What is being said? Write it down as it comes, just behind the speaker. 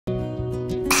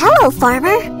Hello,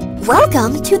 farmer!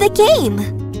 Welcome to the game!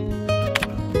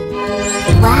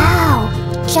 Wow!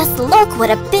 Just look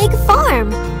what a big farm!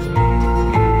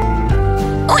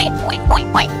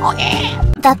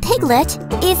 The piglet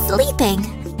is sleeping.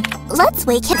 Let's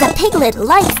wake him. The piglet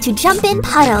likes to jump in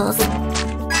puddles.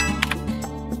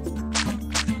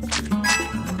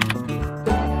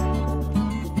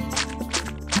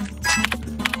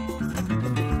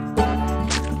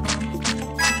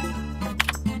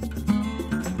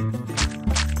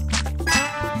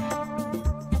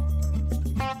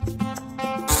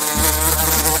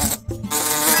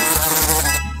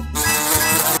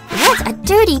 What a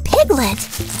dirty piglet!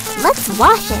 Let's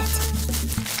wash it.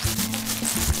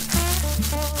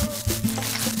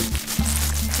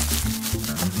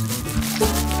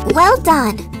 Well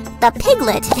done! The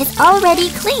piglet is already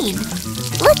clean.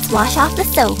 Let's wash off the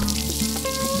soap.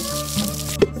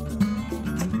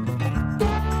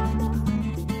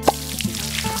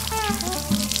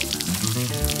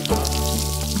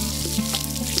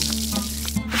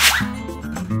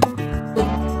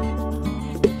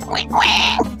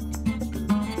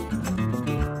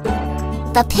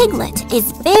 The piglet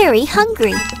is very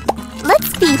hungry. Let's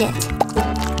feed it.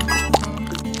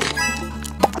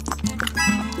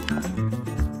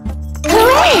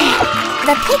 Hooray!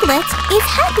 The piglet is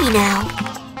happy now.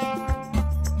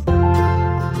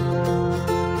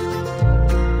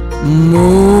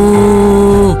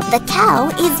 Moo! The cow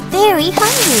is very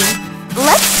hungry.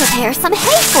 Let's prepare some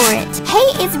hay for it.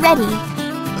 Hay is ready.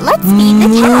 Let's feed the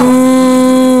cow.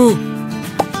 Moo!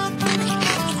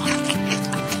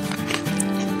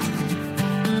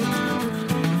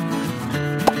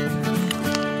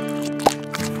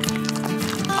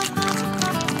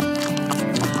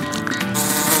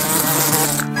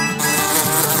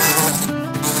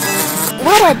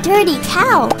 What a dirty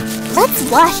cow! Let's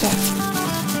wash it.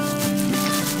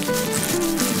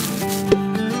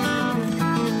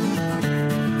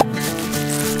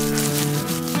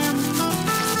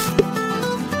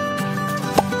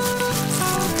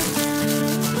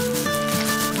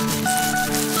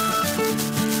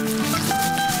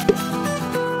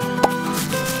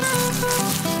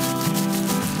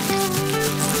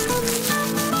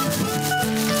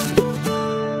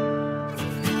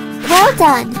 Well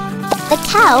done! The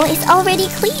cow is already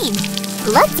clean.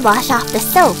 Let's wash off the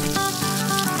soap.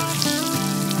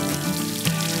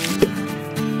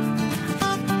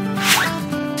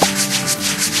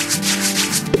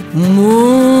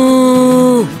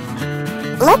 Moo!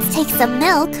 Let's take some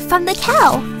milk from the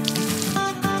cow.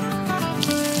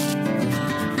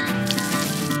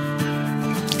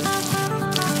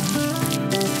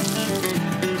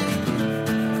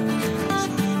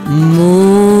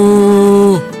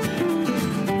 Moo!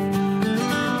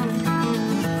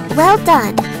 Well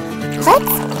done.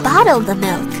 Let's bottle the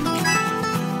milk.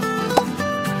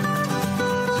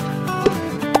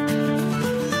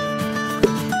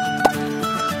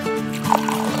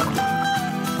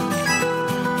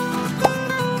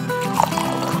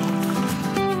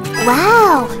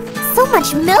 Wow! So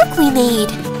much milk we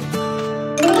made!